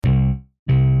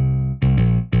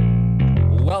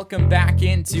welcome back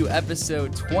into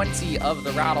episode 20 of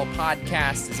the Rattle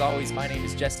Podcast. As always, my name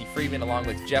is Jesse Freeman, along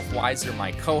with Jeff Weiser,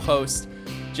 my co-host.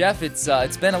 Jeff, it's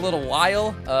been a little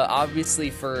while,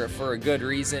 obviously for a good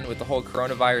reason with the whole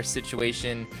coronavirus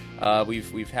situation.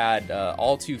 We've had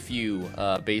all too few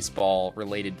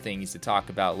baseball-related things to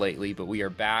talk about lately, but we are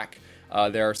back.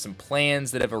 There are some plans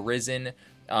that have arisen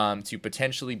to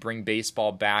potentially bring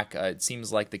baseball back. It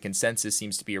seems like the consensus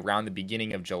seems to be around the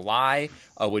beginning of July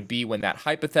would be when that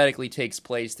hypothetically takes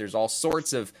place. There's all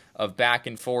sorts of back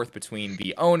and forth between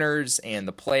the owners and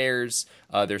the players.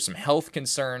 There's some health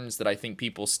concerns that I think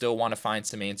people still want to find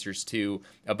some answers to,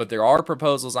 but there are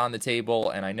proposals on the table,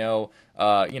 and I know,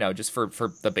 just for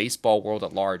the baseball world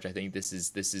at large, I think this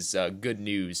is good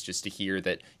news just to hear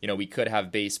that, we could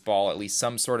have baseball, at least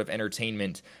some sort of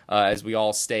entertainment, as we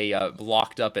all stay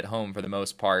locked up at home for the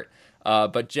most part.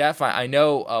 But Jeff, I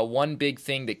know one big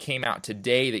thing that came out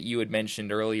today that you had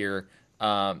mentioned earlier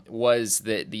was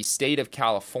that the state of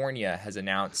California has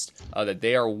announced that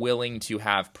they are willing to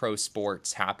have pro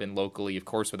sports happen locally, of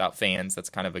course, without fans. That's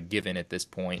kind of a given at this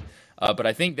point. But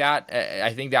I think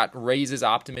that raises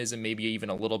optimism maybe even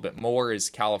a little bit more, as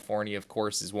California, of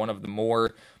course, is one of the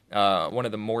more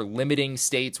limiting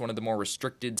states, one of the more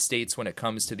restricted states when it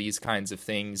comes to these kinds of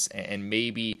things. And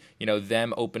maybe,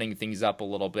 them opening things up a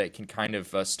little bit can kind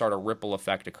of start a ripple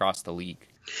effect across the league.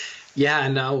 Yeah,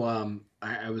 no,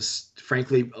 I was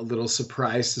frankly a little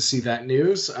surprised to see that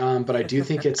news, but I do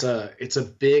think it's a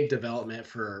big development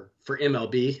for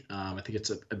MLB. I think it's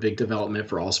a big development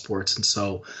for all sports, and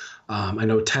so I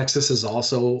know Texas is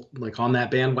also on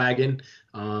that bandwagon,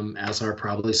 as are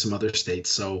probably some other states.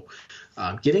 So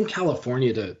getting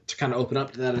California to kind of open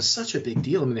up to that is such a big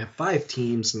deal. I mean, they have 5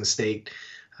 teams in the state,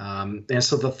 and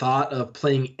so the thought of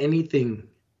playing anything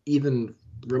even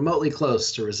remotely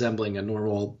close to resembling a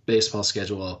normal baseball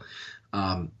schedule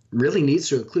really needs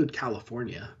to include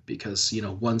California, because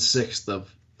 1/6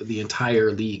 of the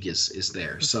entire league is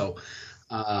there. So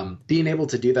being able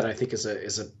to do that, I think, is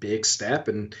a big step,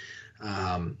 and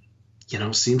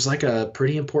seems like a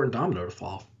pretty important domino to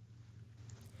fall.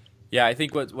 Yeah, I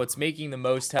think what's making the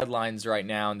most headlines right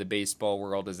now in the baseball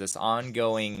world is this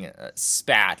ongoing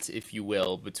spat, if you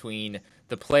will, between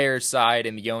the players' side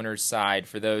and the owners' side.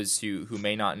 For those who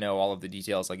may not know all of the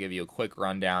details, I'll give you a quick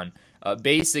rundown.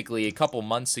 Basically, a couple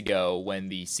months ago, when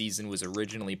the season was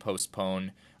originally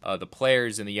postponed, the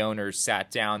players and the owners sat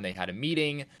down, they had a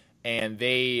meeting, and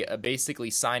they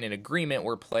basically signed an agreement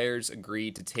where players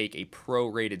agreed to take a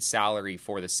prorated salary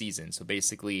for the season. So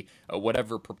basically,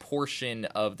 whatever proportion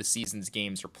of the season's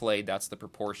games are played, that's the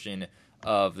proportion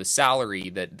of the salary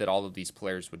that all of these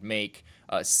players would make.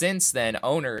 Since then,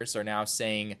 owners are now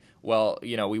saying, well,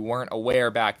 we weren't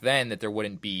aware back then that there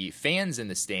wouldn't be fans in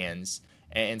the stands.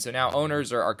 And so now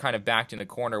owners are kind of backed in a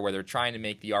corner where they're trying to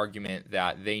make the argument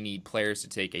that they need players to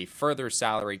take a further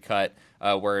salary cut,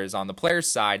 whereas on the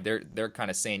players' side, they're kind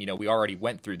of saying, we already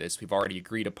went through this. We've already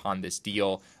agreed upon this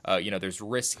deal. There's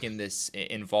risk in this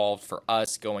involved for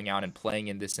us going out and playing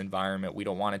in this environment. We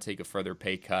don't want to take a further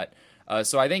pay cut.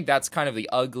 So I think that's kind of the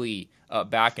ugly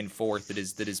back and forth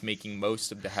that is making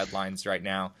most of the headlines right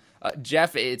now.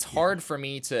 Jeff, it's hard to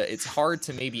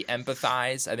maybe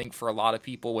empathize, I think, for a lot of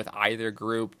people with either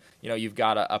group. You've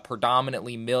got a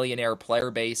predominantly millionaire player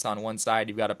base on one side.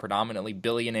 You've got a predominantly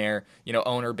billionaire,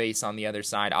 owner base on the other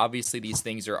side. Obviously, these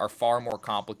things are far more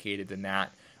complicated than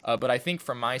that. But I think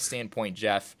from my standpoint,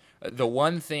 Jeff, the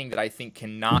one thing that I think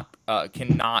cannot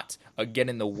get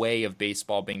in the way of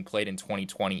baseball being played in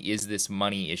 2020 is this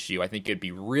money issue. I think it'd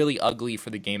be really ugly for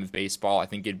the game of baseball. I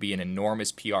think it'd be an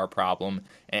enormous PR problem,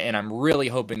 and I'm really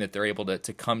hoping that they're able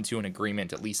to come to an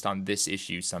agreement, at least on this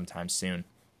issue, sometime soon.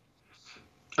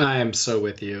 I am so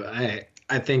with you. I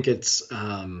think it's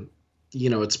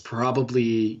it's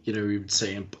probably we would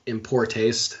say in poor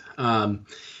taste.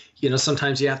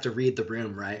 Sometimes you have to read the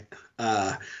room, right?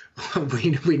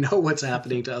 We know what's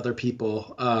happening to other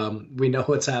people. We know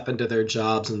what's happened to their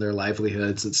jobs and their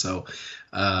livelihoods. And so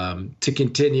to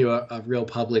continue a real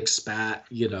public spat,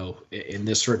 in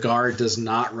this regard does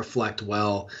not reflect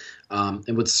well,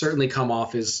 and would certainly come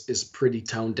off as pretty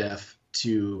tone deaf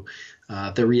to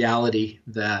the reality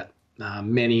that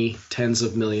many tens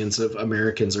of millions of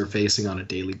Americans are facing on a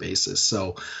daily basis.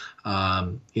 So,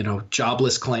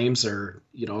 jobless claims are,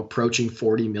 approaching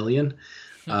 40 million.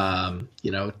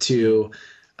 To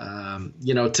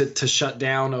shut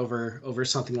down over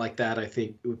something like that, I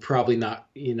think would probably not,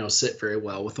 sit very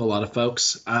well with a lot of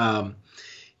folks.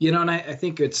 And I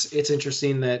think it's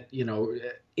interesting that,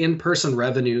 in-person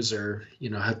revenues are,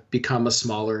 have become a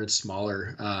smaller and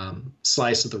smaller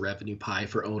slice of the revenue pie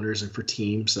for owners and for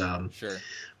teams. Sure.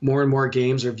 More and more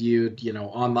games are viewed,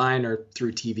 online or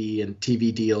through TV, and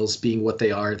TV deals being what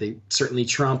they are, they certainly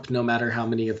trump no matter how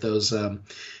many of those,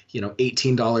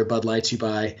 $18 Bud Lights you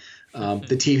buy.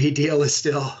 The TV deal is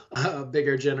still a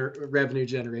bigger revenue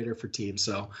generator for teams.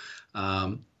 So,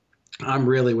 I'm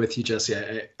really with you, Jesse.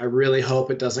 I really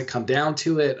hope it doesn't come down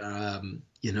to it.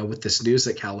 With this news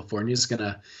that California is going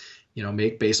to,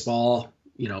 make baseball,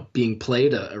 being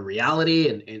played a reality,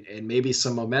 and maybe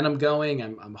some momentum going.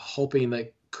 I'm hoping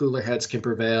that cooler heads can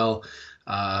prevail.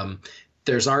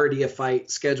 There's already a fight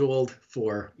scheduled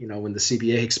for, when the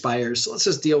CBA expires. So let's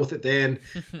just deal with it then.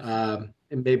 And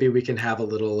maybe we can have a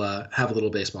little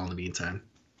baseball in the meantime.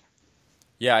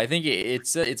 Yeah, I think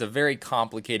it's a very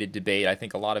complicated debate. I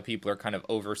think a lot of people are kind of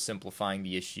oversimplifying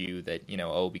the issue that,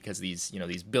 because these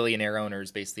billionaire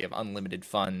owners basically have unlimited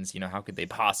funds, how could they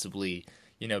possibly,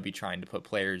 be trying to put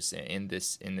players in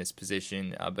this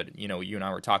position? But you and I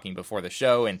were talking before the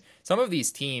show, and some of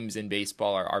these teams in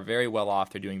baseball are very well off.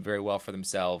 They're doing very well for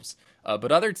themselves.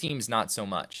 But other teams not so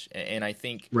much. And I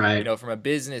think, right, from a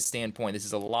business standpoint, this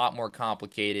is a lot more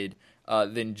complicated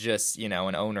than just an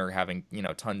owner having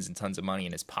tons and tons of money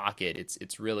in his pocket.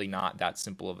 It's really not that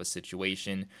simple of a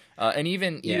situation. And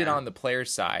even on the player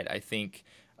side, I think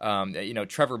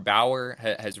Trevor Bauer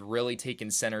has really taken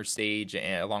center stage,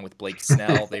 and along with Blake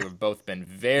Snell, they have both been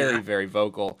very very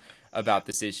vocal about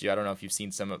this issue. I don't know if you've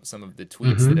seen some of the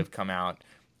tweets that have come out.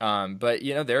 But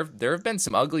there have been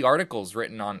some ugly articles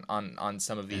written on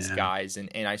some of these guys,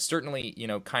 and I certainly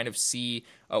kind of see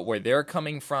where they're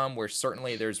coming from. Where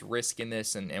certainly there's risk in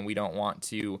this, and we don't want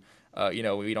to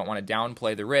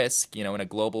downplay the risk. In a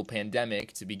global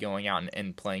pandemic, to be going out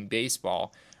and playing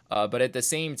baseball. But at the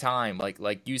same time,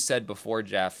 like you said before,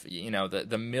 Jeff,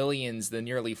 the millions, the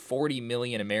nearly 40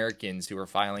 million Americans who are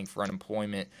filing for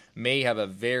unemployment may have a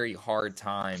very hard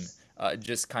time.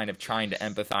 Just kind of trying to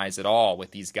empathize at all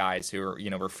with these guys who are,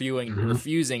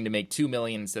 refusing to make 2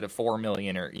 million instead of 4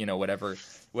 million, or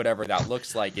whatever that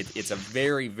looks like. It's a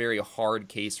very very hard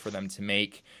case for them to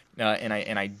make, and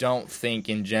I don't think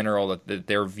in general that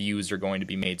their views are going to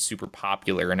be made super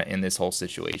popular in this whole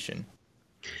situation.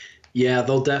 Yeah,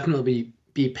 they'll definitely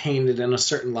be painted in a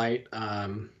certain light.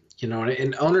 And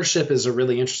ownership is a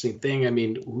really interesting thing. I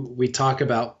mean, we talk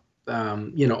about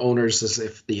owners as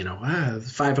if,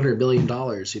 $500 million,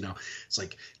 it's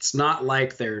like, it's not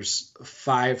like there's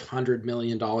 $500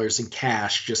 million in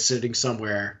cash just sitting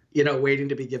somewhere, waiting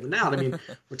to be given out. I mean,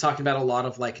 we're talking about a lot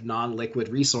of like non-liquid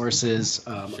resources,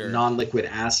 Sure. non-liquid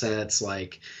assets,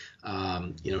 like,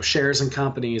 shares in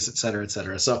companies, et cetera, et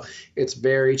cetera. So it's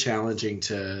very challenging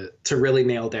to really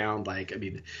nail down, like, I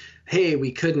mean, hey,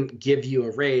 we couldn't give you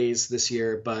a raise this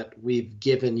year, but we've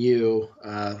given you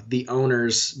the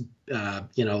owner's,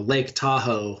 Lake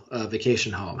Tahoe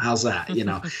vacation home. How's that?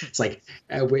 It's like,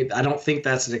 wait, I don't think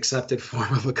that's an accepted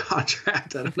form of a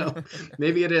contract. I don't know.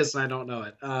 Maybe it is, and I don't know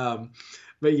it.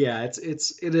 But yeah, it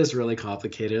is really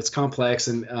complicated. It's complex,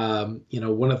 and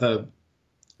one of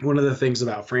the things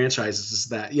about franchises is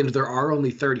that there are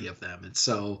only 30 of them, and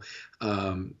so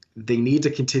they need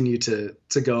to continue to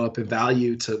go up in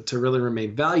value to really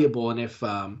remain valuable. And if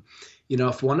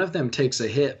if one of them takes a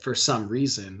hit for some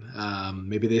reason,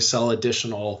 maybe they sell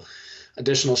additional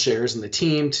shares in the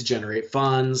team to generate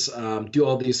funds, do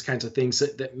all these kinds of things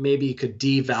that maybe could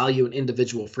devalue an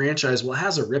individual franchise. Well, it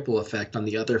has a ripple effect on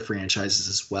the other franchises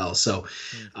as well. So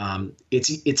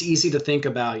it's easy to think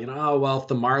about, if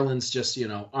the Marlins just,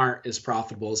 aren't as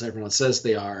profitable as everyone says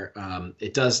they are,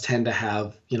 it does tend to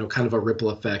have, kind of a ripple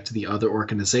effect to the other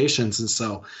organizations. And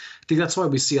so I think that's why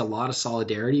we see a lot of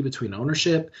solidarity between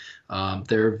ownership.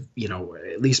 There,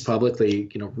 at least publicly,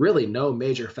 really no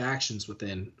major factions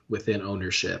within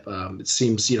ownership. It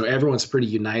seems, everyone's pretty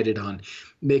united on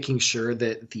making sure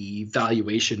that the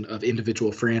valuation of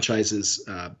individual franchises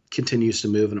continues to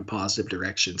move in a positive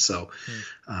direction. So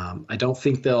I don't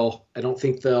think they'll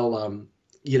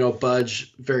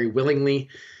budge very willingly.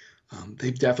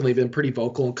 They've definitely been pretty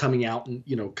vocal and coming out and,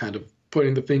 kind of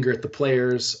pointing the finger at the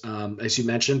players. As you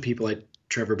mentioned, people like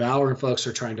Trevor Bauer and folks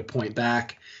are trying to point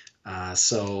back.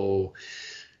 So,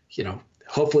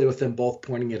 hopefully with them both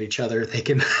pointing at each other, they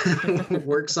can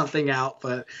work something out.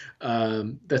 But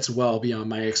that's well beyond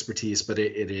my expertise. But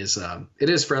it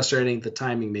is frustrating. The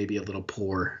timing may be a little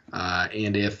poor.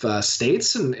 And if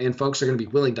states and folks are going to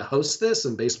be willing to host this,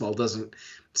 and baseball doesn't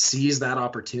seize that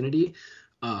opportunity,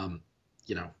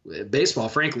 baseball,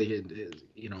 frankly,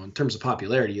 in terms of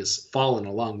popularity, has fallen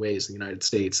a long ways in the United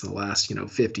States in the last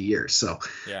 50 years. So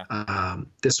Yeah.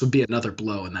 this would be another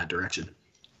blow in that direction.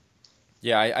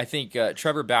 Yeah, I think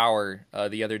Trevor Bauer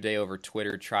the other day over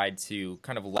Twitter tried to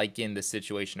kind of liken the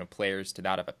situation of players to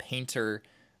that of a painter.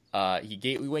 He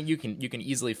gave when you can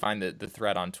easily find the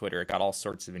thread on Twitter. It got all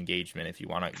sorts of engagement if you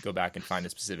want to go back and find the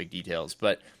specific details.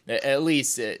 But at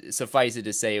least suffice it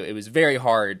to say, it was very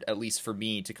hard, at least for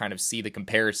me, to kind of see the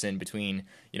comparison between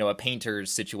a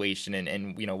painter's situation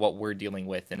and what we're dealing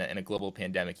with in a global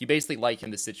pandemic. You basically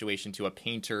liken the situation to a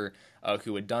painter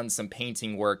who had done some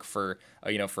painting work for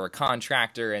a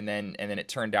contractor, and then it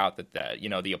turned out that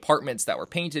the apartments that were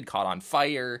painted caught on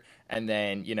fire. And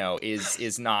then,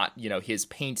 is not, his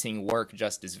painting work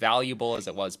just as valuable as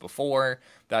it was before?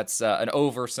 That's an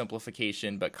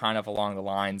oversimplification, but kind of along the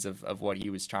lines of what he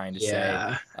was trying to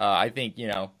say. I think,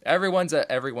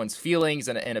 everyone's feelings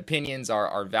and opinions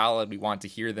are valid. We want to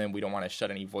hear them. We don't want to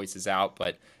shut any voices out.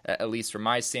 But at least from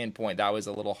my standpoint, that was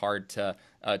a little hard to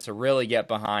really get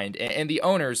behind. And the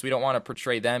owners, we don't want to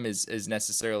portray them as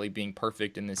necessarily being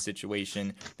perfect in this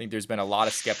situation. I think there's been a lot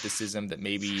of skepticism that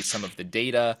maybe some of the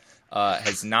data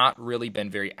has not really been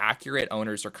very accurate.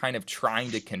 Owners are kind of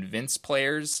trying to convince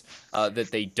players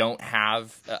that they don't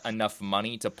have enough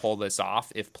money to pull this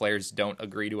off if players don't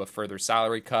agree to a further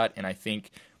salary cut. And I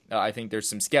think there's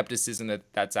some skepticism that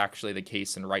that's actually the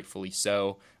case, and rightfully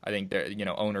so. I think that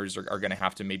owners are going to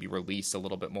have to maybe release a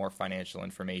little bit more financial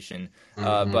information.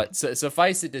 But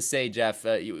suffice it to say, Jeff,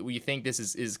 we think this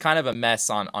is kind of a mess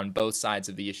on both sides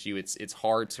of the issue. It's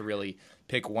hard to really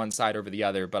pick one side over the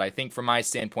other. But I think from my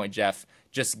standpoint, Jeff,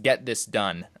 just get this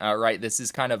done. Right? This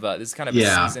is kind of a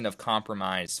season of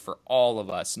compromise for all of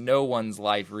us. No one's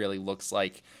life really looks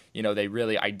like they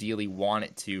really ideally want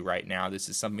it to right now. This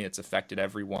is something that's affected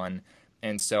everyone.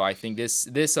 And so I think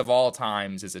this of all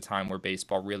times is a time where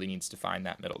baseball really needs to find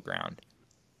that middle ground.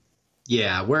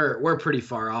 Yeah, we're pretty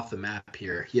far off the map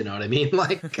here. You know what I mean?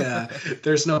 Like,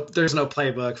 there's no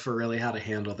playbook for really how to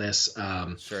handle this.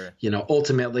 Sure.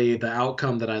 Ultimately, the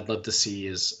outcome that I'd love to see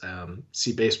is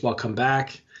see baseball come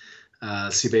back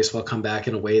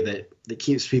in a way that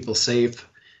keeps people safe,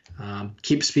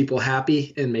 keeps people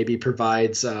happy, and maybe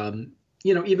provides even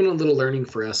a little learning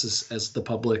for us as the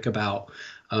public about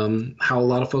how a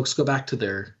lot of folks go back to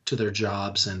their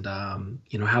jobs, and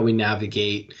how we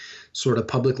navigate sort of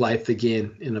public life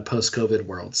again in a post-COVID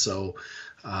world. So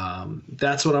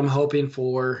that's what I'm hoping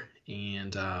for,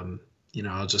 and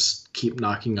I'll just keep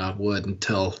knocking on wood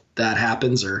until that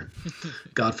happens, or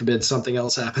God forbid something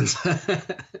else happens.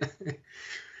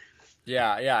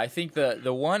 Yeah. I think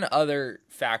the one other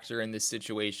factor in this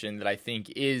situation that I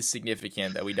think is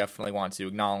significant that we definitely want to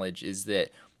acknowledge is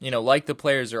that, like the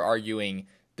players are arguing,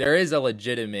 there is a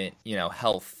legitimate,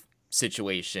 health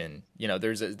situation.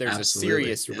 There's a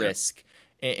serious risk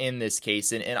in this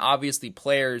case. And obviously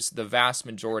players, the vast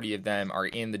majority of them are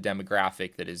in the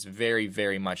demographic that is very,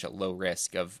 very much at low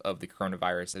risk of the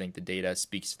coronavirus. I think the data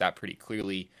speaks to that pretty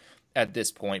clearly at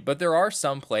this point. But there are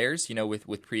some players,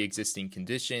 with pre-existing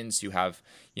conditions who have,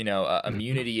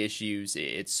 immunity issues.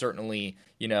 It's certainly,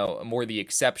 more the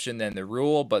exception than the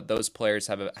rule, but those players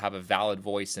have a valid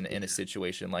voice in a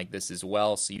situation like this as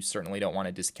well. So you certainly don't want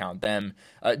to discount them.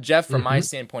 Jeff, from my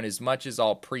standpoint, as much as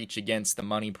I'll preach against the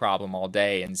money problem all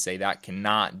day and say that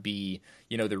cannot be,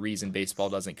 the reason baseball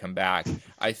doesn't come back,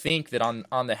 I think that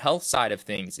on the health side of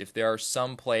things, if there are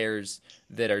some players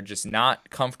that are just not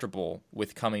comfortable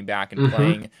with coming back and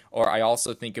playing, or I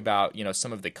also think about,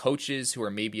 some of the coaches who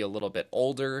are maybe a little bit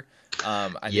older.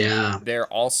 I think they're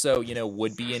also,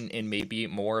 would be in maybe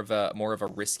more of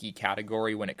a risky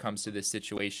category when it comes to this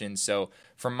situation. So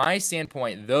from my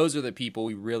standpoint, those are the people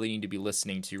we really need to be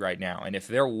listening to right now. And if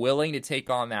they're willing to take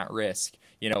on that risk,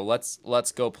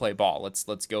 let's go play ball.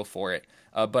 Let's go for it.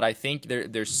 But I think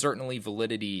there's certainly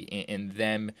validity in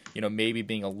them, maybe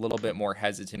being a little bit more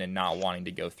hesitant and not wanting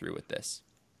to go through with this.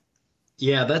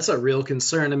 Yeah, that's a real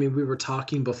concern. I mean, we were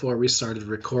talking before we started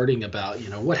recording about,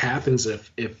 what happens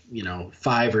if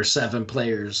 5 or 7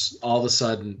 players all of a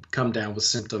sudden come down with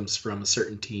symptoms from a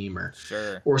certain team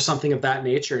or something of that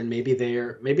nature, and maybe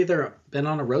they're been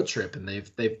on a road trip and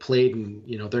they've played,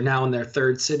 and they're now in their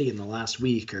 3rd city in the last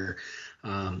week, or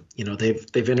they've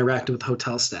interacted with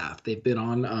hotel staff. They've been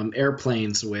on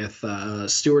airplanes with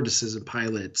stewardesses and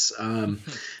pilots.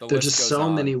 There's just so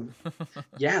many.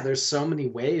 Yeah, there's so many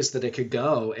ways that it could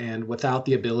go, and without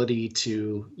the ability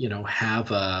to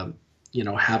have a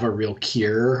real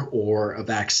cure or a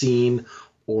vaccine,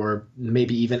 or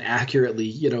maybe even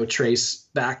accurately trace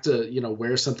back to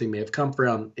where something may have come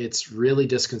from, it's really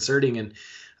disconcerting. And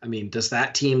I mean, does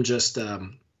that team just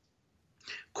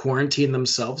quarantine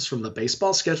themselves from the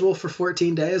baseball schedule for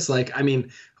 14 days. Like, I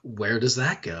mean, where does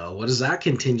that go? What does that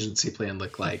contingency plan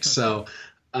look like? So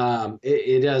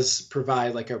it does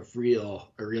provide like a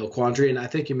real quandary. And I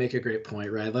think you make a great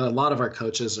point, right? A lot of our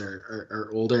coaches are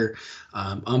older,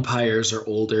 umpires are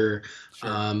older. Sure.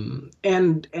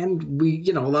 And we,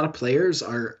 a lot of players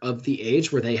are of the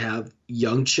age where they have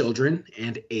young children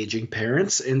and aging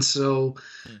parents. And so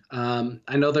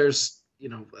I know there's,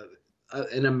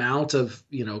 an amount of,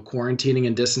 quarantining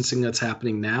and distancing that's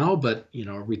happening now, but,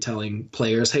 are we telling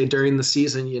players, hey, during the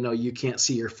season, you can't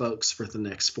see your folks for the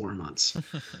next 4 months.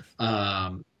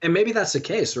 And maybe that's the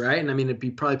case, right? And I mean, it'd be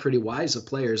probably pretty wise of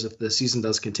players if the season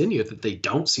does continue, that they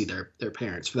don't see their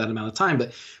parents for that amount of time.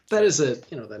 But that is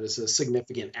a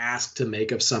significant ask to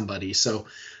make of somebody. So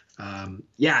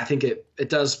I think it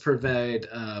does provide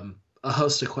a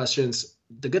host of questions.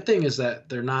 The good thing is that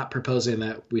they're not proposing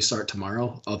that we start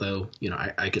tomorrow, although,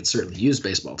 I could certainly use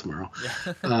baseball tomorrow.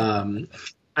 Yeah.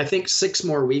 I think 6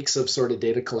 more weeks of sort of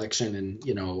data collection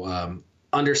and,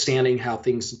 understanding how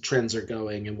trends are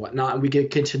going and whatnot. And we can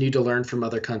continue to learn from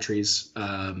other countries,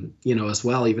 as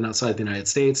well, even outside the United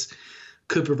States,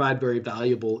 could provide very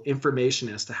valuable information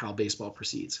as to how baseball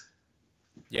proceeds.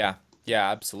 Yeah,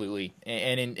 absolutely.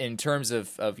 And in terms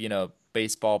of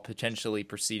baseball potentially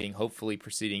hopefully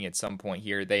proceeding at some point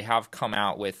here, they have come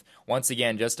out with, once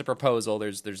again, just a proposal.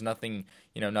 There's nothing,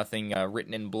 nothing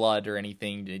written in blood or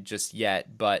anything just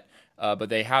yet, but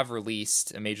they have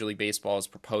released, Major League Baseball is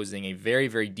proposing a very,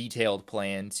 very detailed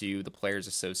plan to the Players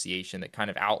Association that kind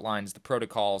of outlines the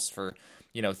protocols for,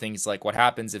 things like what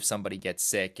happens if somebody gets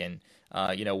sick and,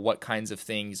 what kinds of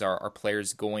things are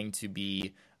players going to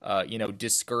be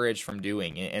discouraged from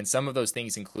doing. And some of those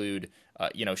things include,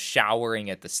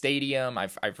 showering at the stadium.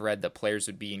 I've read that players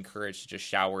would be encouraged to just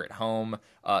shower at home.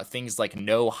 Things like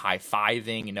no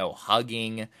high-fiving, no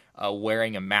hugging,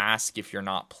 wearing a mask if you're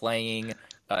not playing.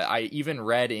 I even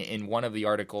read in one of the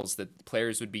articles that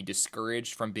players would be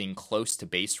discouraged from being close to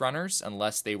base runners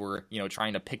unless they were,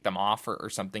 trying to pick them off or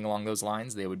something along those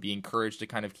lines. They would be encouraged to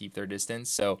kind of keep their distance.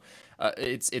 So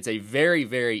it's a very,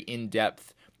 very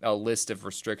in-depth list of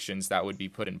restrictions that would be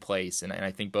put in place. And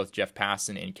I think both Jeff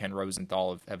Passan and Ken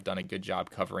Rosenthal have done a good job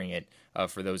covering it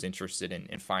for those interested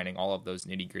in finding all of those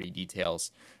nitty-gritty details.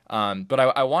 But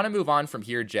I want to move on from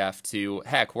here, Jeff, to,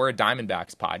 heck, we're a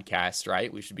Diamondbacks podcast,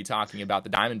 right? We should be talking about the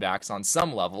Diamondbacks on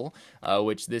some level,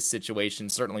 which this situation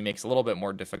certainly makes a little bit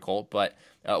more difficult. But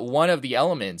one of the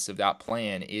elements of that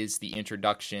plan is the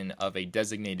introduction of a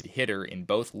designated hitter in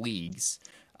both leagues.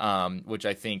 Which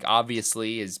I think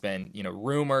obviously has been,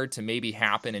 rumored to maybe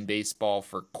happen in baseball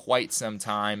for quite some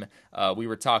time. We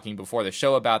were talking before the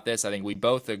show about this. I think we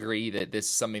both agree that this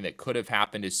is something that could have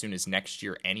happened as soon as next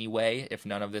year anyway, if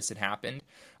none of this had happened.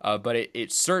 But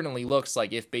it certainly looks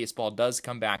like if baseball does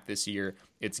come back this year,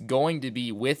 it's going to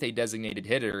be with a designated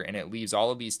hitter, and it leaves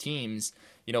all of these teams,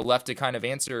 left to kind of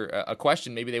answer a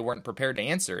question maybe they weren't prepared to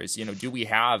answer is, do we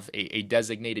have a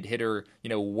designated hitter,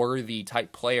 worthy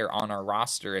type player on our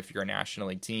roster if you're a National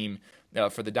League team?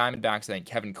 For the Diamondbacks, I think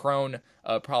Kevin Cron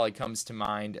probably comes to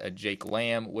mind. Jake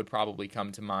Lamb would probably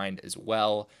come to mind as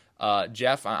well.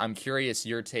 Jeff, I'm curious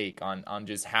your take on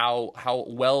just how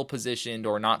well positioned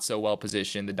or not so well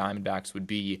positioned the Diamondbacks would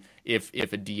be if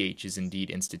a DH is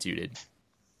indeed instituted.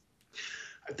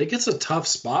 I think it's a tough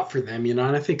spot for them, and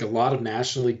I think a lot of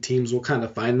National League teams will kind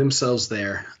of find themselves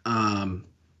there.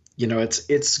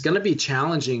 It's going to be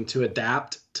challenging to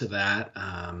adapt to that.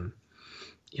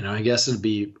 I guess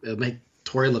it'll make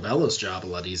Torey Lovullo's job a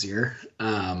lot easier.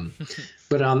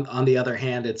 But on the other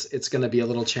hand, it's going to be a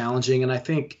little challenging. And I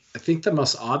think the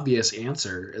most obvious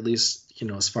answer, at least,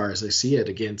 as far as I see it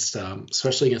against,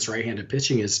 especially against right-handed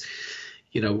pitching is,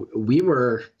 we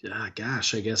were, I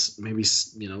guess maybe,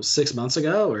 6 months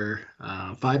ago or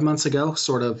 5 months ago,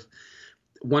 sort of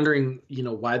wondering,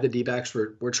 why the D-backs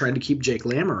were trying to keep Jake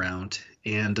Lamb around.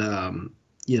 And,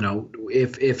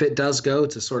 if it does go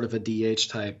to sort of a DH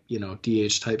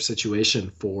type situation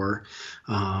for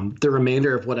the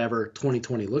remainder of whatever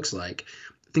 2020 looks like,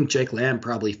 I think Jake Lamb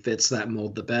probably fits that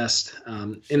mold the best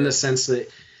in the sense that,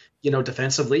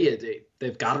 defensively,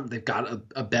 they've got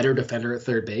a better defender at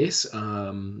third base.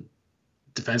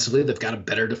 Defensively, they've got a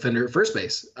better defender at first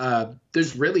base.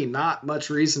 There's really not much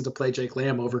reason to play Jake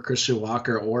Lamb over Christian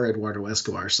Walker or Eduardo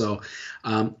Escobar. So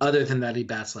other than that, he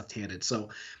bats left-handed. So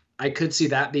I could see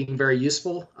that being very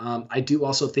useful. I do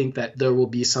also think that there will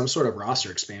be some sort of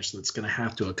roster expansion that's going to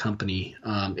have to accompany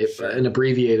an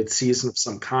abbreviated season of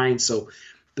some kind. So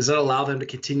does that allow them to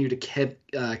continue to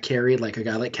carry like a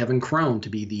guy like Kevin Cron to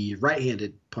be the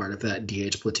right-handed part of that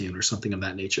DH platoon or something of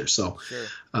that nature? So, sure.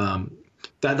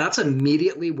 That's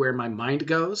immediately where my mind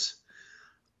goes.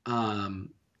 Um,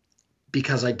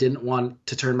 because I didn't want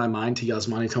to turn my mind to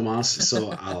Yasmani Tomas,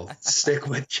 so I'll stick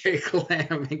with Jake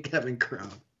Lamb and Kevin Crown.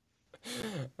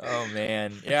 Oh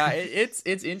man, yeah, it's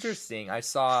interesting. I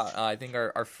saw, I think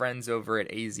our friends over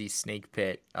at AZ Snake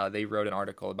Pit, they wrote an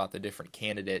article about the different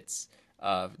candidates,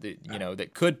 that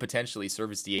could potentially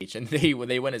serve as DH, and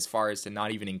they went as far as to not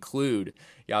even include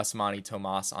Yasmani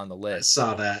Tomas on the I list.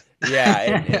 saw that.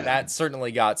 Yeah, and that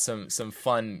certainly got some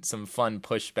fun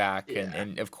pushback, Yeah.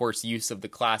 and of course use of the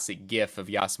classic GIF of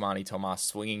Yasmani Tomas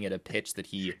swinging at a pitch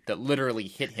that literally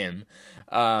hit him.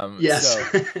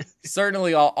 Yes. So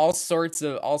certainly all sorts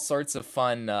of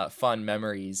fun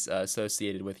memories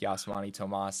associated with Yasmani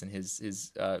Tomas and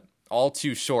his all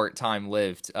too short time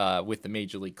lived with the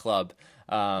Major League club.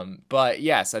 But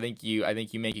yes, I think you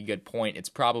make a good point. You're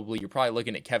probably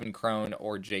looking at Kevin Cron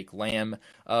or Jake Lamb.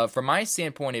 From my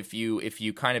standpoint, if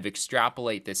you kind of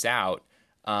extrapolate this out,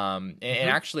 and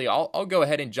actually I'll go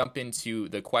ahead and jump into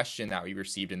the question that we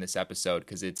received in this episode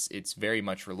because it's very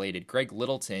much related. Greg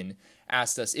Littleton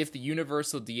asked us, if the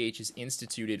universal DH is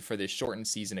instituted for this shortened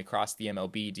season across the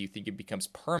MLB, do you think it becomes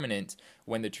permanent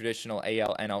when the traditional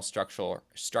AL-NL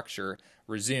structure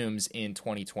resumes in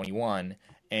 2021?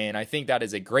 And I think that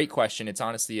is a great question. It's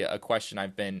honestly a question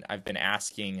I've been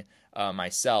asking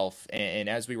myself. And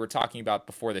as we were talking about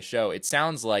before the show, it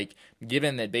sounds like,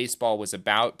 given that baseball was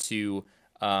about to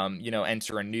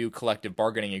enter a new collective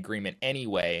bargaining agreement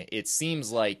anyway, it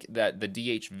seems like that the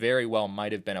DH very well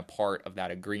might have been a part of that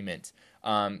agreement.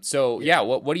 What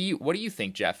do you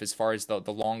think, Jeff, as far as the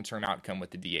long-term outcome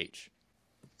with the DH?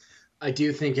 I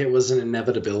do think it was an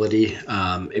inevitability.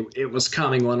 It was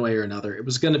coming one way or another. It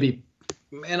was going to be,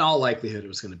 in all likelihood, it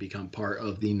was going to become part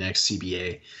of the next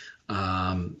CBA.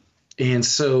 And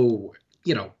so,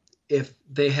 if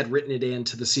they had written it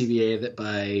into the CBA that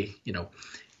by,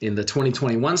 in the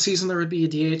 2021 season, there would be a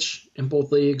DH in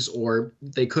both leagues, or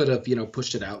they could have,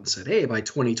 pushed it out and said, hey, by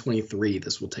 2023,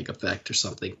 this will take effect or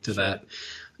something to that,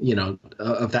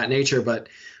 of that nature. But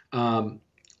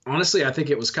honestly, I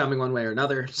think it was coming one way or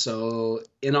another. So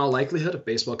in all likelihood, if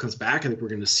baseball comes back, I think we're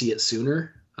going to see it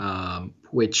sooner,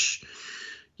 which,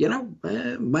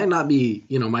 might not be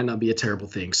a terrible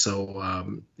thing.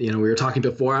 So, we were talking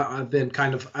before,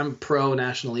 I'm pro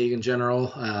National League in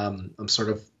general. I'm sort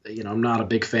of, I'm not a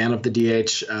big fan of the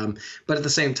DH, but at the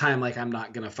same time, like, I'm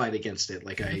not going to fight against it.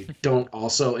 Like, I don't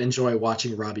also enjoy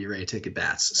watching Robbie Ray take at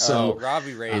bats. So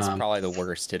Robbie Ray is probably the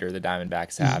worst hitter the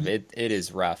Diamondbacks have. It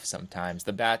is rough sometimes.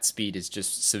 The bat speed is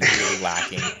just severely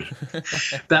lacking.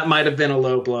 That might have been a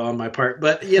low blow on my part,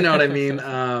 but you know what I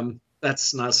mean?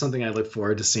 That's not something I look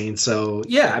forward to seeing. So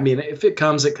yeah, I mean, if it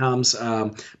comes, it comes.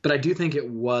 But I do think it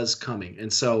was coming.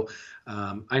 And so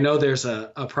I know there's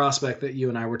a prospect that you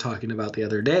and I were talking about the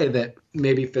other day that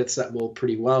maybe fits that mold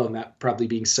pretty well. And that probably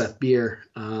being Seth Beer,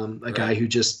 a guy who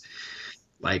just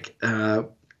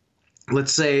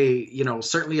let's say,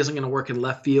 certainly isn't going to work in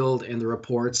left field. And the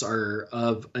reports are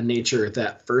of a nature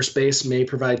that first base may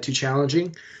provide too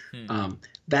challenging.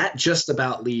 That just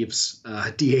about leaves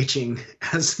DHing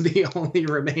as the only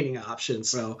remaining option.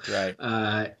 So,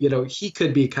 he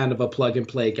could be kind of a plug and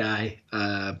play guy,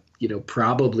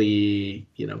 probably,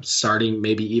 starting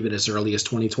maybe even as early as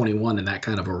 2021 in that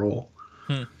kind of a role.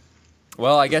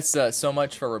 Well, I guess so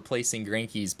much for replacing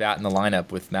Greinke's bat in the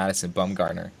lineup with Madison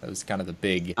Bumgarner. That was kind of the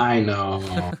big. I know.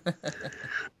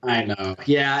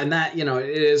 Yeah, and that,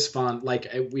 it is fun. Like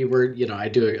we were, I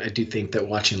do think that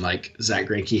watching like Zach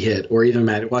Greinke hit, or even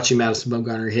watching Madison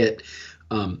Bumgarner hit,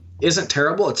 isn't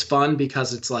terrible. It's fun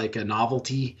because it's like a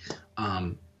novelty.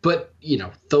 But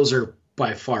those are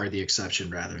by far the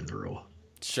exception rather than the rule.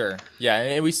 Sure. Yeah,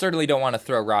 and we certainly don't want to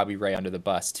throw Robbie Ray under the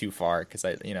bus too far because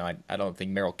I don't think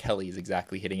Merrill Kelly is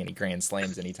exactly hitting any grand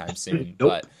slams anytime soon.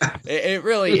 Nope. But it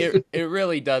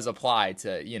really does apply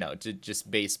to to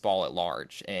just baseball at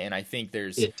large. And I think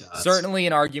there's certainly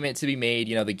an argument to be made.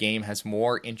 The game has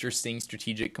more interesting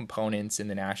strategic components in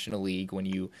the National League when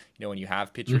you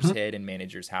have pitchers hit and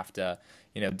managers have to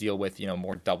deal with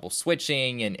more double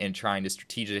switching and trying to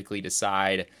strategically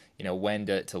decide when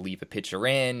to leave a pitcher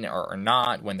in or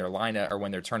not when their lineup or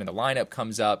when their turn in the lineup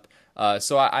comes up.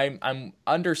 So I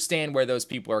understand where those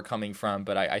people are coming from,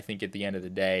 but I think at the end of the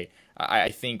day, I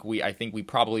think we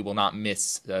probably will not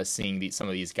miss seeing some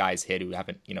of these guys hit who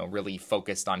haven't really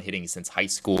focused on hitting since high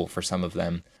school for some of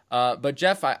them. But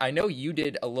Jeff, I know you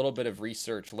did a little bit of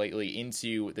research lately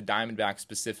into the Diamondbacks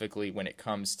specifically when it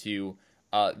comes to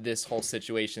this whole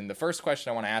situation. The first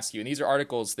question I want to ask you, and these are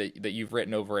articles that you've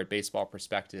written over at Baseball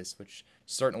Prospectus, which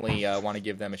certainly want to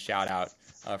give them a shout out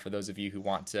for those of you who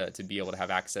want to be able to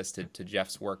have access to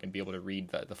Jeff's work and be able to read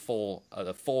the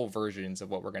full versions of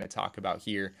what we're going to talk about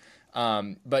here.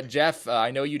 But Jeff,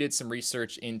 I know you did some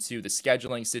research into the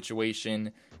scheduling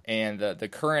situation, and the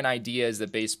current idea is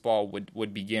that baseball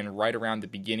would begin right around the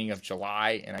beginning of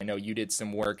July. And I know you did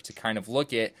some work to kind of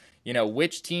look at,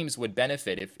 which teams would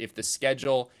benefit if the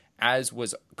schedule as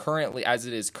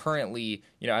it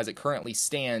currently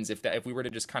stands, if we were to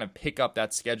just kind of pick up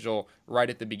that schedule right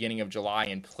at the beginning of July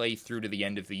and play through to the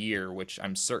end of the year, which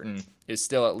I'm certain is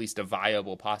still at least a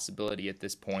viable possibility at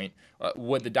this point,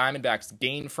 would the Diamondbacks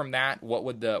gain from that? What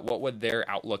would their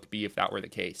outlook be if that were the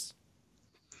case?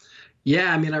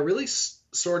 Yeah, I mean, I really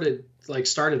started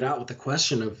out with the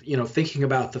question of, thinking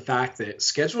about the fact that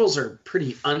schedules are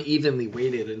pretty unevenly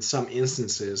weighted in some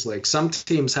instances. Like some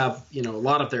teams have, a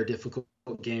lot of their difficult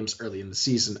games early in the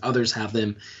season. Others have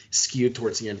them skewed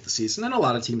towards the end of the season. And a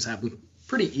lot of teams have them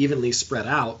pretty evenly spread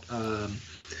out.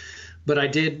 But I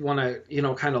did want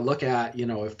to, kind of look at,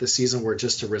 if the season were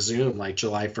just to resume like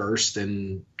July 1st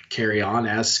and carry on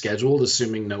as scheduled,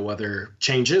 assuming no other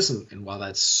changes. And while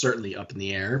that's certainly up in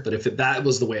the air, but if that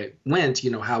was the way it went,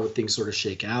 how would things sort of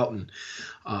shake out? And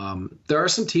there are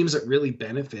some teams that really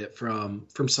benefit from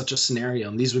such a scenario.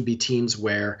 And these would be teams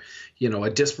where, a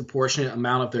disproportionate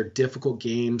amount of their difficult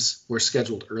games were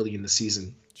scheduled early in the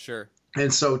season. Sure.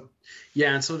 And so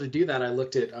to do that, I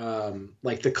looked at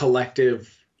like the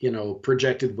collective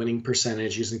projected winning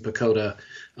percentage using PECOTA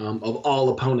of all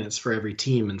opponents for every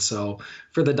team. And so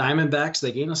for the Diamondbacks,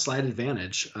 they gain a slight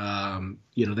advantage.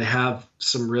 They have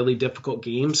some really difficult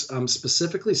games,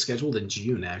 specifically scheduled in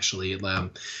June, actually.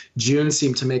 June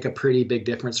seemed to make a pretty big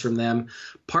difference from them,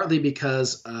 partly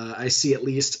because I see at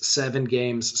least 7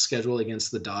 games scheduled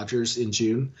against the Dodgers in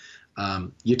June.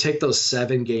 You take those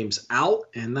 7 games out,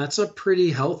 and that's a pretty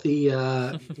healthy,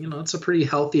 it's a pretty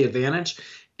healthy advantage.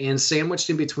 And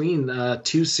sandwiched in between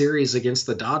 2 series against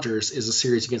the Dodgers is a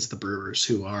series against the Brewers,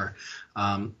 who are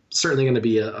certainly going to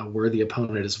be a worthy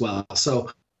opponent as well.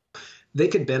 So they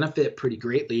could benefit pretty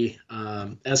greatly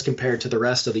as compared to the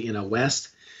rest of the NL West.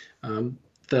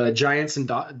 The Giants and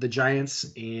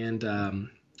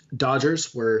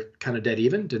Dodgers were kind of dead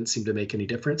even, didn't seem to make any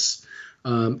difference.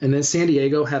 And then San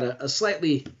Diego had a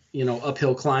slightly,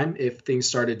 uphill climb if things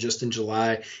started just in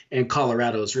July. And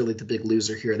Colorado is really the big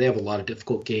loser here. They have a lot of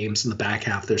difficult games in the back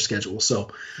half of their schedule. So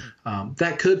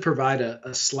that could provide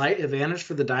a slight advantage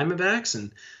for the Diamondbacks.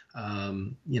 And,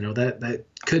 that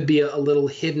could be a little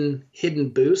hidden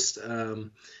boost.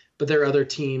 But there are other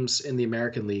teams in the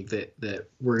American League that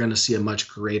we're going to see a much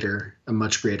greater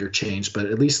change. But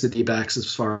at least the D-backs,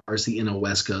 as far as the NL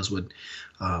West goes, would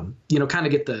kind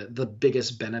of get the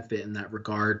biggest benefit in that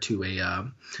regard to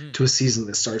a season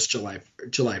that starts July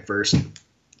 1st.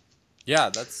 Yeah,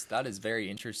 that is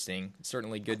very interesting.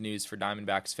 Certainly good news for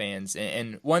Diamondbacks fans.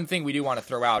 And one thing we do want to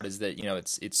throw out is that,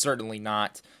 it's certainly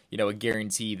not, a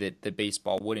guarantee that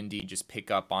baseball would indeed just pick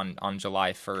up on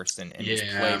July 1st and just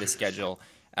play the schedule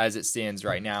as it stands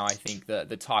right now. I think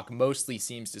the talk mostly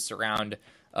seems to surround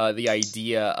the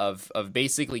idea of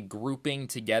basically grouping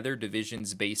together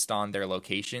divisions based on their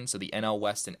location. So the NL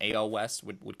West and AL West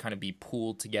would kind of be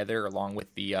pooled together, along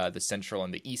with the Central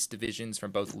and the East divisions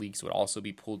from both leagues would also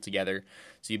be pooled together.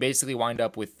 So you basically wind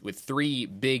up with 3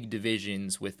 big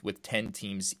divisions with 10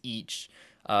 teams each.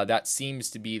 That seems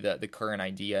to be the current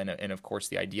idea, and of course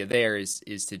the idea there is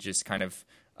to just kind of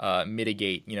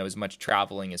mitigate, as much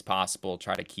traveling as possible,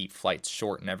 try to keep flights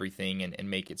short and everything, and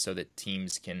make it so that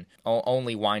teams can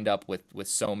only wind up with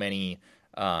so many,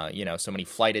 so many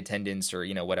flight attendants or,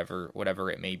 whatever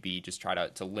it may be, just try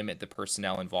to limit the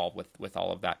personnel involved with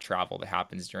all of that travel that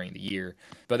happens during the year.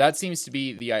 But that seems to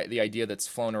be the idea that's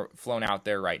flown out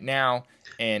there right now.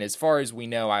 And as far as we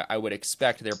know, I would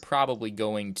expect they're probably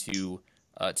going to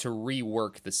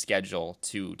rework the schedule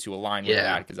to align with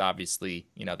that, because obviously,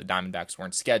 the Diamondbacks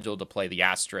weren't scheduled to play the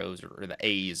Astros or the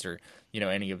A's or,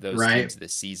 any of those teams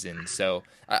this season. So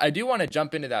I do want to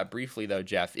jump into that briefly, though,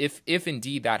 Jeff. If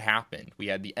indeed that happened, we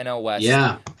had the NL West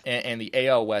and the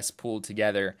AL West pooled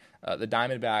together, the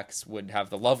Diamondbacks would have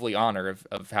the lovely honor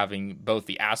of having both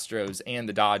the Astros and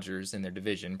the Dodgers in their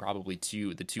division, probably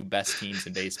the two best teams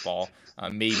in baseball.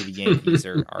 Maybe the Yankees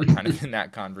are kind of in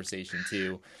that conversation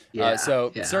too.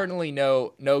 Certainly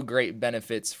no great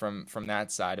benefits from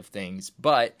that side of things,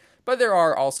 but there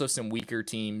are also some weaker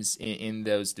teams in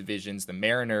those divisions. The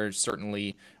Mariners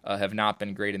certainly have not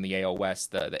been great in the AL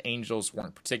West. The Angels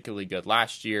weren't particularly good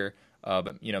last year.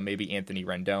 But maybe Anthony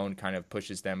Rendon kind of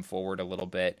pushes them forward a little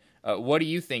bit. What do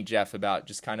you think, Jeff, about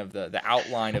just kind of the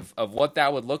outline of what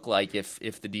that would look like if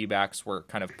the D-backs were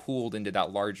kind of pooled into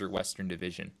that larger Western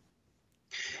Division?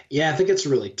 Yeah, I think it's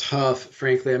really tough,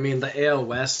 frankly. I mean, the AL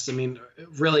West, I mean,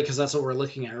 really, because that's what we're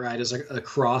looking at, right? Is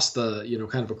across the,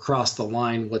 kind of across the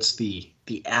line, what's the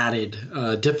added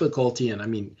difficulty? And I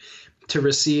mean, to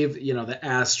receive, the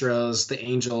Astros, the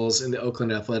Angels, and the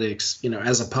Oakland Athletics,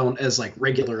 as like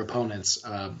regular opponents,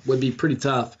 would be pretty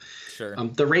tough. Sure.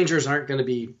 The Rangers aren't going to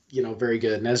be, very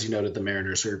good, and as you noted, the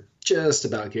Mariners are just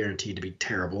about guaranteed to be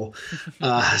terrible.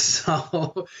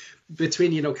 So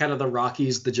between, kind of the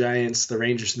Rockies, the Giants, the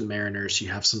Rangers, and the Mariners, you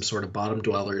have some sort of bottom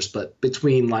dwellers. But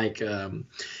between like the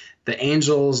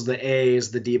Angels, the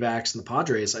A's, the D-backs, and the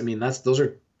Padres, I mean, those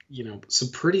are, some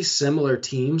pretty similar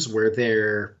teams where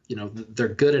they're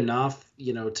good enough,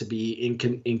 to be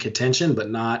in contention, but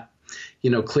not,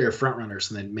 clear front runners.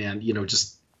 And then, man,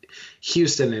 just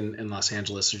Houston and Los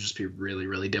Angeles would just be really,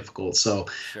 really difficult. So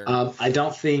sure. I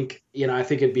don't think, I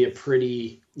think it'd be a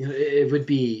pretty, it would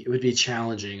be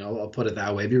challenging. I'll put it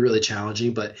that way. It'd be really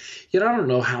challenging, but I don't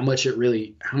know how much it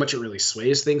really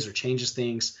sways things or changes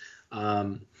things.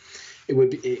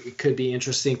 It could be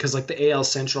interesting because like the AL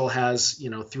Central has,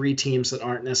 three teams that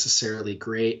aren't necessarily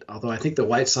great, although I think the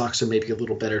White Sox are maybe a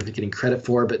little better than getting credit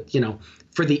for. But,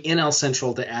 for the NL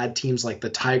Central to add teams like the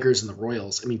Tigers and the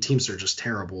Royals, I mean, teams are just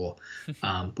terrible,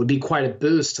 would be quite a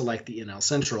boost to like the NL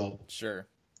Central. Sure.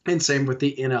 And same with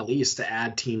the NL East to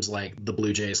add teams like the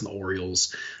Blue Jays and the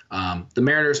Orioles. The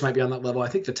Mariners might be on that level. I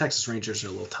think the Texas Rangers are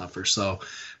a little tougher. So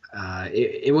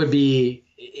it would be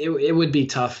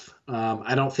tough.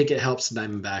 I don't think it helps the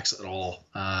Diamondbacks at all,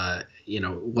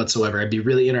 whatsoever. I'd be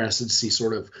really interested to see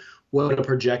sort of what a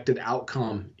projected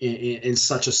outcome in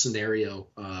such a scenario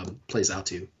plays out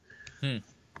to.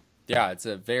 Yeah, it's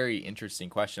a very interesting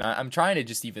question. I'm trying to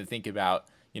just even think about,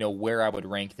 where I would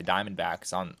rank the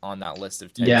Diamondbacks on that list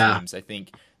of 10 teams. I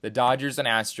think the Dodgers and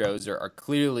Astros are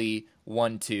clearly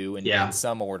 1, 2 in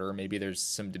some order. Maybe there's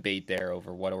some debate there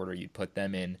over what order you'd put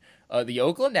them in. The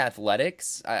Oakland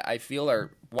Athletics, I feel, are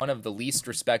one of the least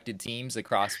respected teams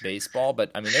across baseball.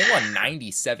 But, I mean, they won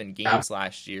 97 games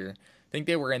last year. I think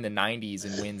they were in the 90s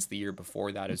in wins the year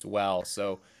before that as well.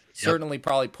 So certainly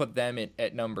probably put them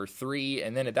at number 3.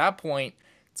 And then at that point,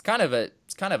 it's kind of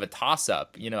a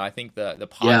toss-up. I think the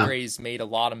Padres made a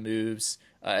lot of moves,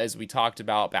 as we talked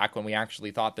about back when we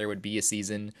actually thought there would be a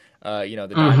season. The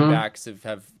Diamondbacks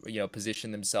have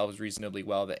positioned themselves reasonably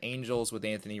well. The Angels with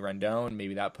Anthony Rendon,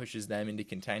 maybe that pushes them into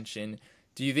contention.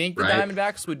 Do you think the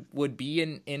Diamondbacks would be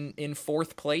in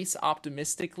fourth place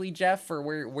optimistically, Jeff, or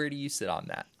where do you sit on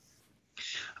that?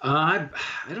 I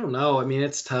don't know. I mean,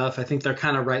 it's tough. I think they're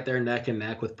kind of right there neck and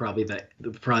neck with probably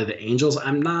the Angels.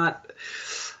 I'm not.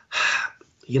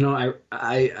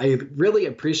 I really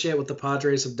appreciate what the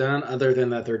Padres have done, other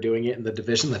than that they're doing it in the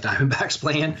division the Diamondbacks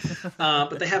play in.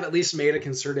 But they have at least made a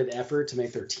concerted effort to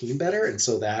make their team better, and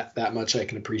so that much I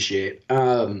can appreciate.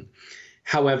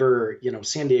 However,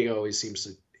 San Diego always seems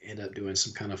to end up doing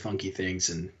some kind of funky things,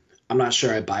 and I'm not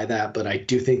sure I buy that, but I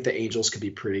do think the Angels could be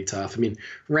pretty tough. I mean,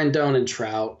 Rendon and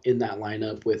Trout in that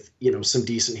lineup with, some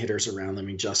decent hitters around them. I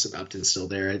mean, Justin Upton's still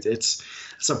there. It's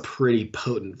a pretty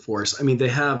potent force. I mean, they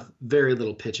have very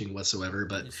little pitching whatsoever,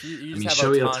 but you just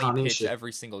have Ohtani pitch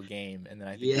every single game, and then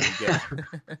I think you're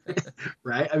good.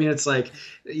 Right? I mean, it's like,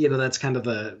 that's kind of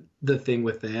the thing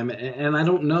with them. And I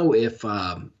don't know if,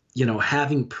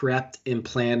 having prepped and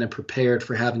planned and prepared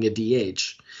for having a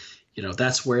DH,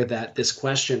 that's where this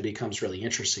question becomes really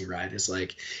interesting, right? It's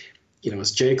like,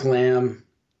 is Jake Lamb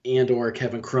and or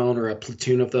Kevin Cron or a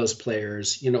platoon of those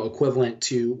players, equivalent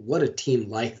to what a team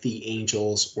like the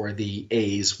Angels or the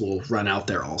A's will run out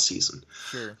there all season?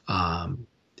 Sure.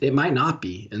 It might not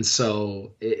be. And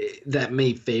so that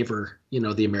may favor,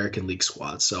 the American League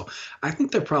squad. So I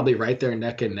think they're probably right there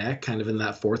neck and neck, kind of in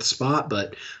that fourth spot.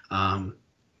 But,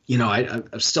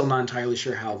 I'm still not entirely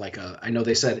sure how, I know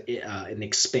they said an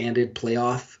expanded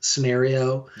playoff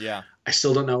scenario. Yeah. I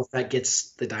still don't know if that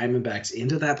gets the Diamondbacks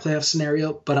into that playoff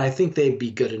scenario, but I think they'd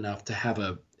be good enough to have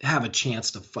a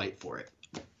chance to fight for it.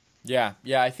 Yeah.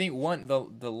 I think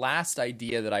the last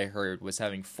idea that I heard was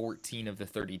having 14 of the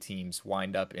 30 teams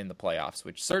wind up in the playoffs,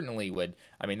 which certainly would.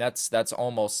 I mean, that's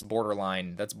almost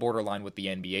borderline. That's borderline what the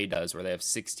NBA does, where they have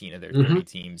 16 of their 30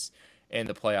 teams in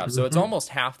the playoffs. So it's almost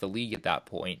half the league at that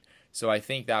point. So I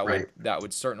think that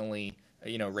would certainly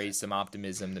raise some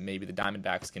optimism that maybe the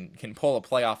Diamondbacks can pull a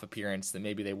playoff appearance that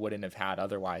maybe they wouldn't have had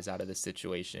otherwise out of this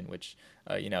situation, which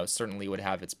certainly would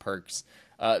have its perks.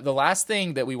 The last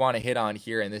thing that we want to hit on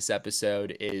here in this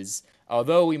episode is,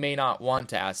 although we may not want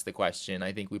to ask the question,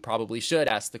 I think we probably should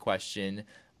ask the question,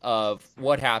 of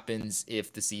what happens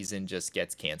if the season just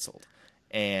gets canceled.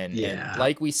 And Yeah.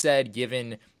 like we said,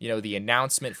 given, the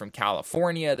announcement from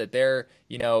California that they're,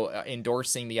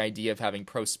 endorsing the idea of having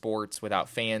pro sports without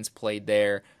fans played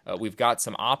there, we've got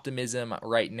some optimism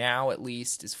right now, at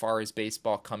least as far as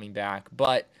baseball coming back.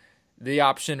 But the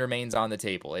option remains on the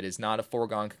table. It is not a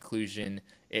foregone conclusion.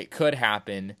 It could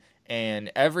happen,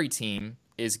 and every team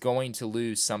is going to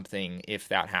lose something if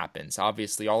that happens.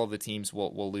 Obviously, all of the teams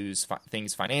will lose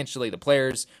things financially. The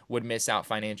players would miss out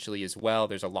financially as well.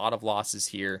 There's a lot of losses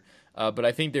here. But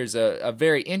I think there's a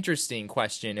very interesting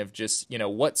question of just,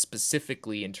 what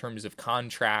specifically in terms of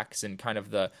contracts and kind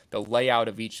of the layout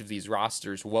of each of these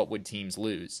rosters, what would teams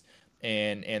lose?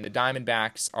 And the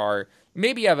Diamondbacks are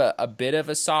maybe have a bit of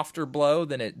a softer blow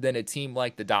than a team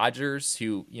like the Dodgers,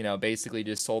 who basically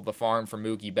just sold the farm for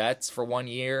Mookie Betts for 1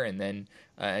 year, and then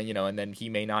and then he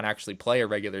may not actually play a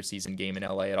regular season game in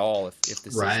LA at all if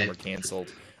the season were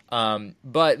canceled.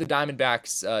 But the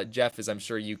Diamondbacks, Jeff, as I'm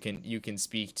sure you can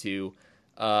speak to,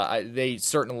 they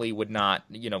certainly would not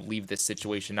leave this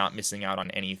situation not missing out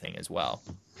on anything as well.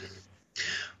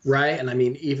 Right. And I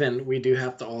mean, even we do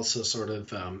have to also sort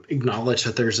of acknowledge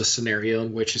that there's a scenario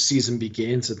in which a season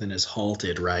begins and then is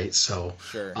halted. Right. So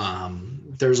sure.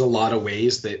 There's a lot of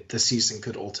ways that the season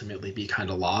could ultimately be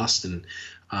kind of lost. And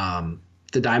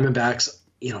the Diamondbacks,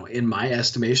 in my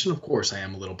estimation, of course, I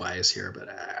am a little biased here, but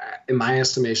in my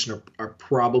estimation are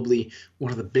probably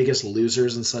one of the biggest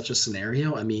losers in such a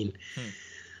scenario. I mean,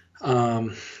 I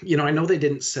know they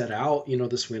didn't set out,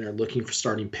 this winter looking for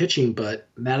starting pitching, but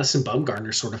Madison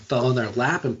Bumgarner sort of fell in their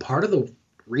lap. And part of the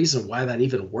reason why that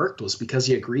even worked was because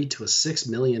he agreed to a $6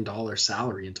 million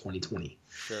salary in 2020.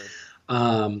 Sure.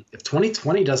 If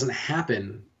 2020 doesn't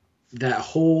happen, that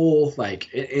whole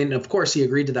and of course he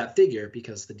agreed to that figure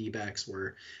because the D-backs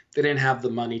they didn't have the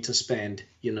money to spend,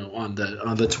 on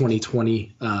the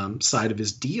 2020 side of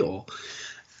his deal.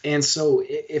 And so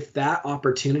if that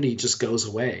opportunity just goes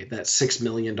away, that $6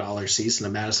 million season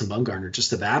of Madison Bumgarner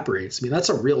just evaporates. I mean, that's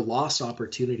a real lost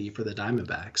opportunity for the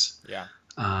Diamondbacks. Yeah.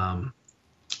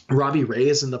 Robbie Ray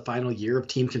is in the final year of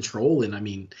team control. And I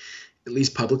mean, at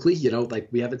least publicly,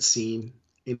 we haven't seen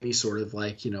any sort of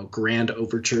grand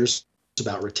overtures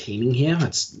about retaining him.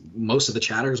 It's most of the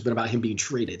chatter has been about him being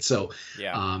traded. So,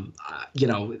 yeah.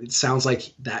 It sounds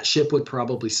like that ship would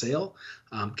probably sail.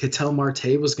 Ketel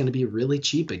Marte was going to be really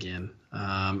cheap again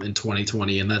in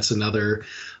 2020, and that's another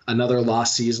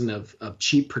lost season of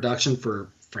cheap production for,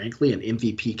 frankly, an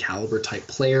MVP caliber type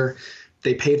player.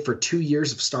 They paid for 2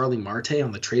 years of Starling Marte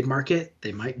on the trade market.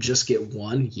 They might just get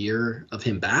 1 year of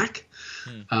him back.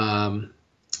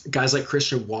 Guys like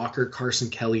Christian Walker, Carson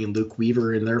Kelly, and Luke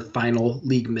Weaver in their final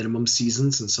league minimum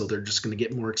seasons, and so they're just going to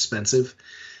get more expensive.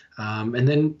 And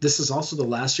then this is also the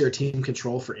last year of team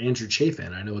control for Andrew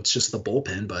Chafin. I know it's just the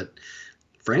bullpen, but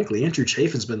frankly, Andrew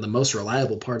Chafin's been the most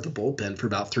reliable part of the bullpen for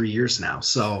about 3 years now.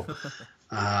 So,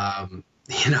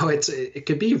 it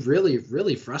could be really,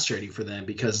 really frustrating for them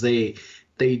because they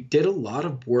did a lot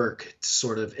of work to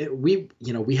sort of we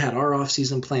had our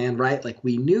offseason plan, right? Like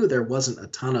we knew there wasn't a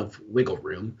ton of wiggle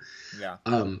room. Yeah.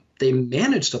 They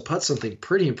managed to put something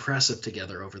pretty impressive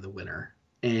together over the winter,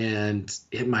 and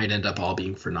it might end up all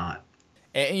being for naught.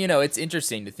 And, it's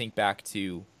interesting to think back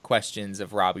to questions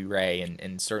of Robbie Ray,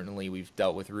 and certainly we've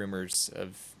dealt with rumors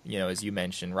of, as you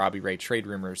mentioned, Robbie Ray trade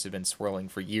rumors have been swirling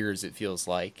for years, it feels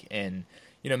like. And,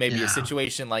 maybe a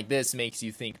situation like this makes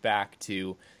you think back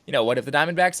to, what if the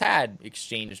Diamondbacks had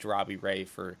exchanged Robbie Ray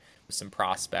for some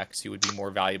prospects who would be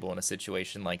more valuable in a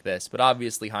situation like this? But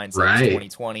obviously hindsight is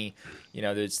 2020.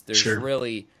 There's sure.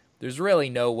 There's really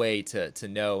no way to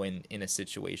know in a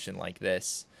situation like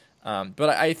this. But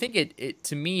I think it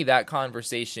to me, that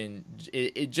conversation,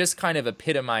 it just kind of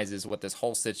epitomizes what this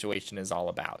whole situation is all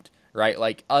about, right?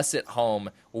 Like us at home,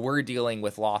 we're dealing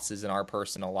with losses in our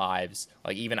personal lives.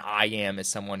 Like even I am, as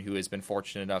someone who has been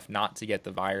fortunate enough not to get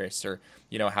the virus or,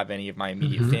 have any of my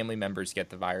immediate family members get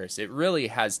the virus. It really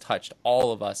has touched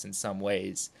all of us in some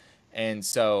ways. And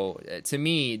so to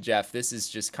me, Jeff, this is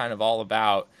just kind of all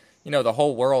about, the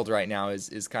whole world right now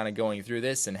is kind of going through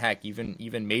this, and heck,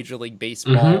 even Major League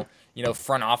Baseball,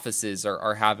 front offices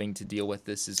are having to deal with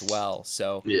this as well.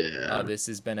 So this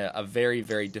has been a very,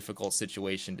 very difficult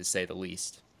situation to say the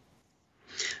least.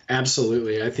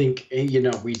 Absolutely. I think,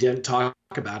 we didn't talk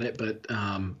about it, but,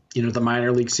 the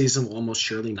minor league season will almost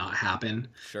surely not happen.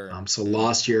 Sure. So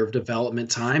lost year of development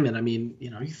time. And I mean,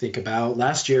 you think about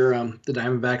last year, the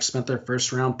Diamondbacks spent their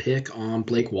first round pick on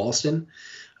Blake Walston.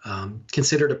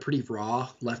 Considered a pretty raw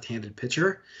left-handed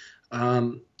pitcher.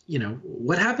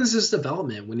 What happens to his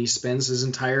development when he spends his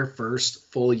entire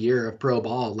first full year of pro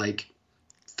ball,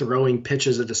 throwing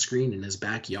pitches at a screen in his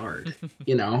backyard.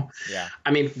 You know, Yeah.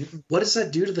 I mean, what does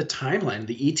that do to the timeline,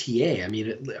 the ETA? I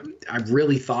mean, I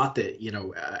really thought that,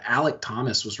 Alek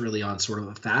Thomas was really on sort of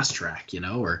a fast track,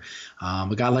 or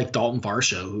a guy like Dalton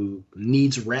Varsho who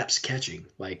needs reps catching.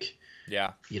 Like,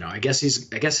 yeah, I guess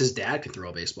his dad can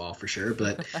throw a baseball for sure,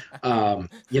 but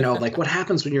like what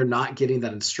happens when you're not getting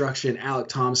that instruction? Alek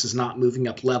Thomas is not moving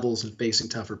up levels and facing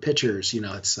tougher pitchers.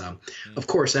 It's of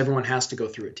course everyone has to go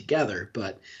through it together,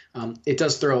 but it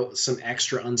does throw some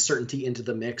extra uncertainty into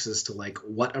the mix as to like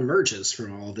what emerges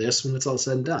from all this when it's all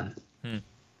said and done.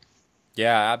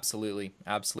 Yeah, absolutely.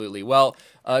 Absolutely. Well,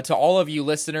 to all of you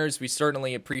listeners, we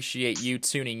certainly appreciate you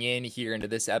tuning in here into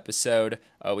this episode.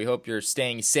 We hope you're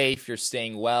staying safe, you're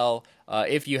staying well.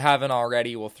 If you haven't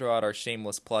already, we'll throw out our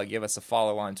shameless plug. Give us a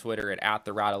follow on Twitter at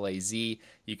 @TheRattleAZ.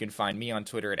 You can find me on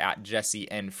Twitter at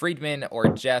Jesse N. Friedman or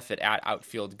Jeff at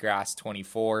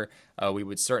OutfieldGrass24. We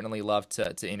would certainly love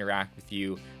to interact with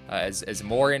you as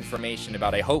more information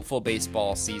about a hopeful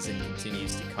baseball season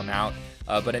continues to come out.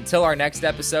 But until our next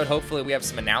episode, hopefully we have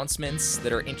some announcements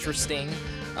that are interesting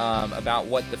about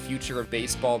what the future of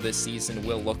baseball this season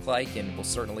will look like, and we'll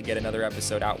certainly get another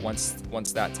episode out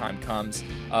once that time comes.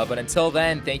 But until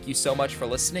then, thank you so much for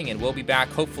listening, and we'll be back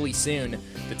hopefully soon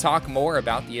to talk more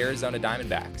about the Arizona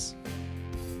Diamondbacks.